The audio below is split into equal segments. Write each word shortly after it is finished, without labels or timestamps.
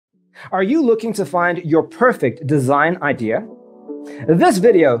Are you looking to find your perfect design idea? This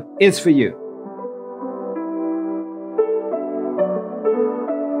video is for you.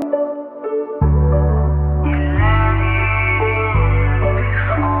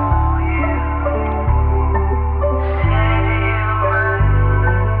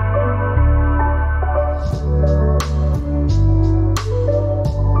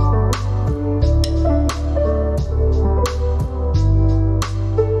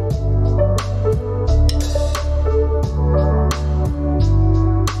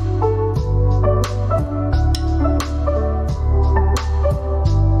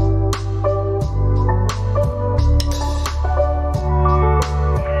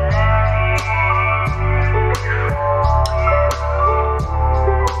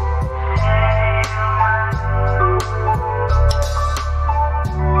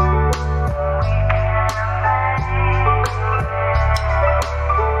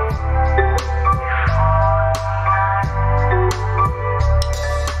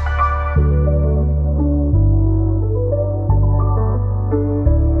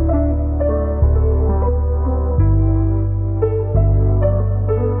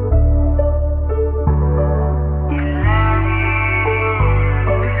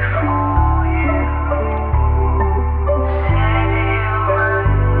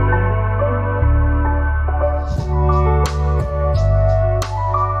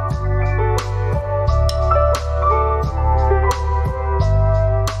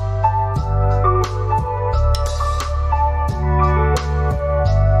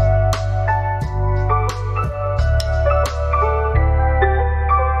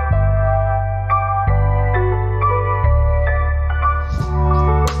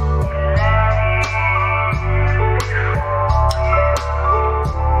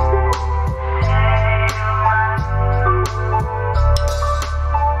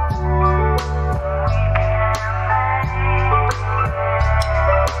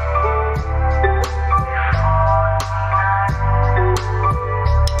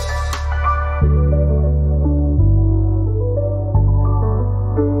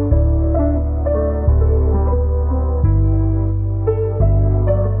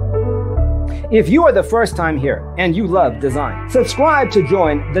 If you are the first time here and you love design, subscribe to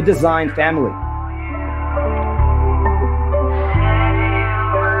join the design family.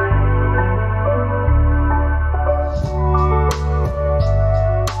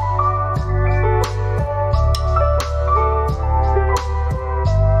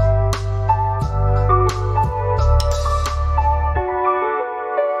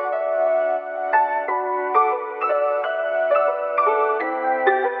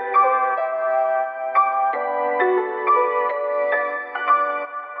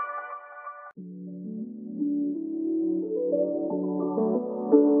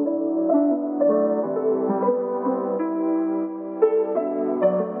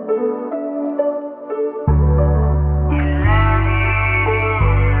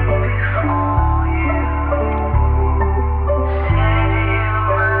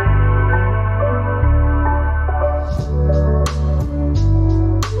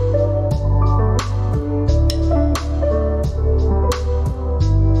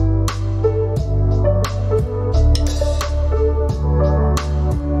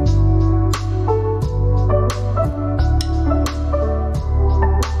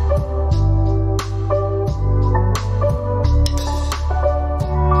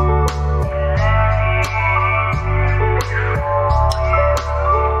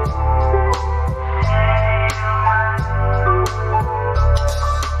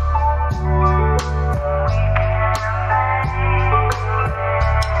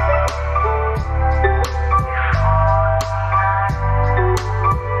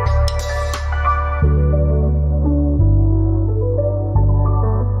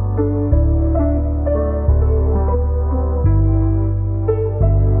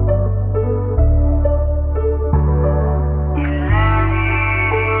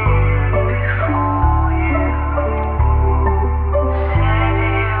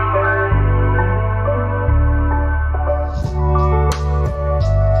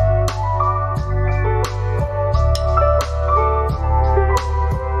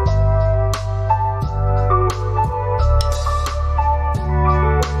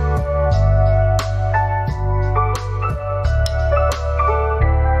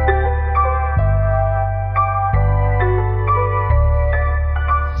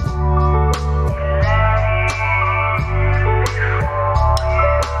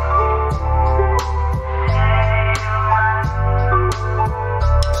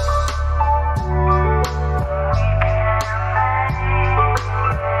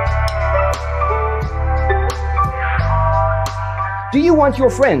 Do you want your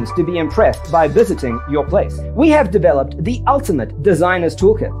friends to be impressed by visiting your place? We have developed the ultimate designer's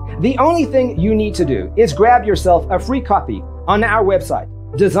toolkit. The only thing you need to do is grab yourself a free copy on our website,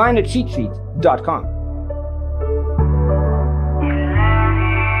 designercheatsheet.com.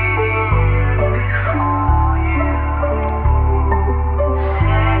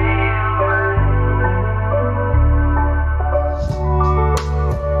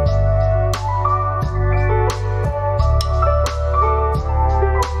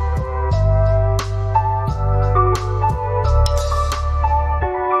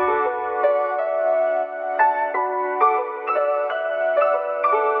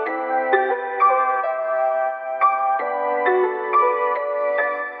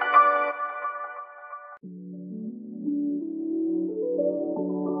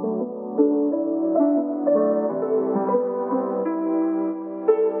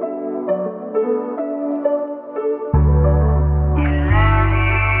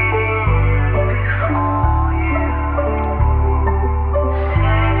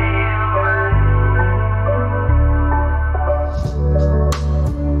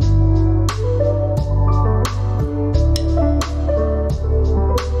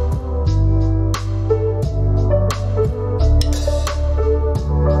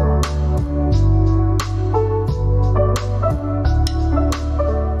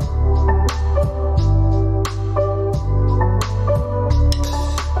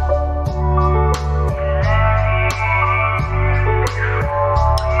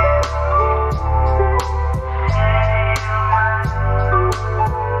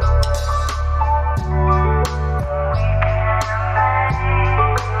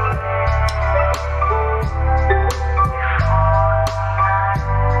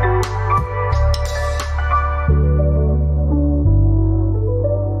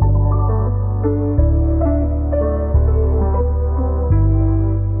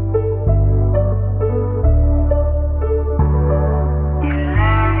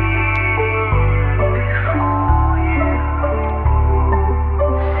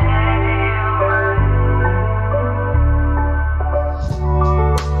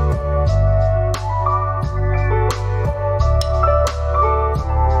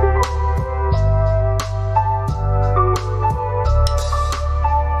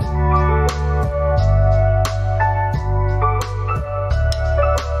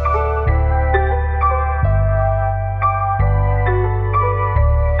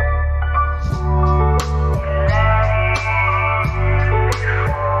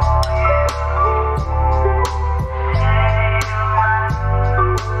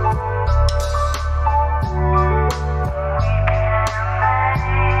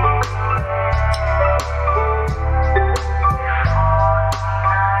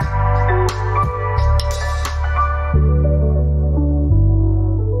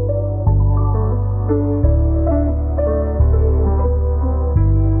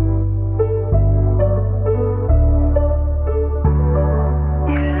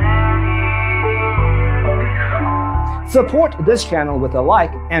 Support this channel with a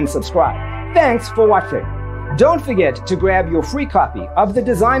like and subscribe. Thanks for watching. Don't forget to grab your free copy of the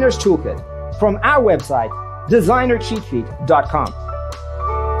Designer's Toolkit from our website, designercheatsheet.com.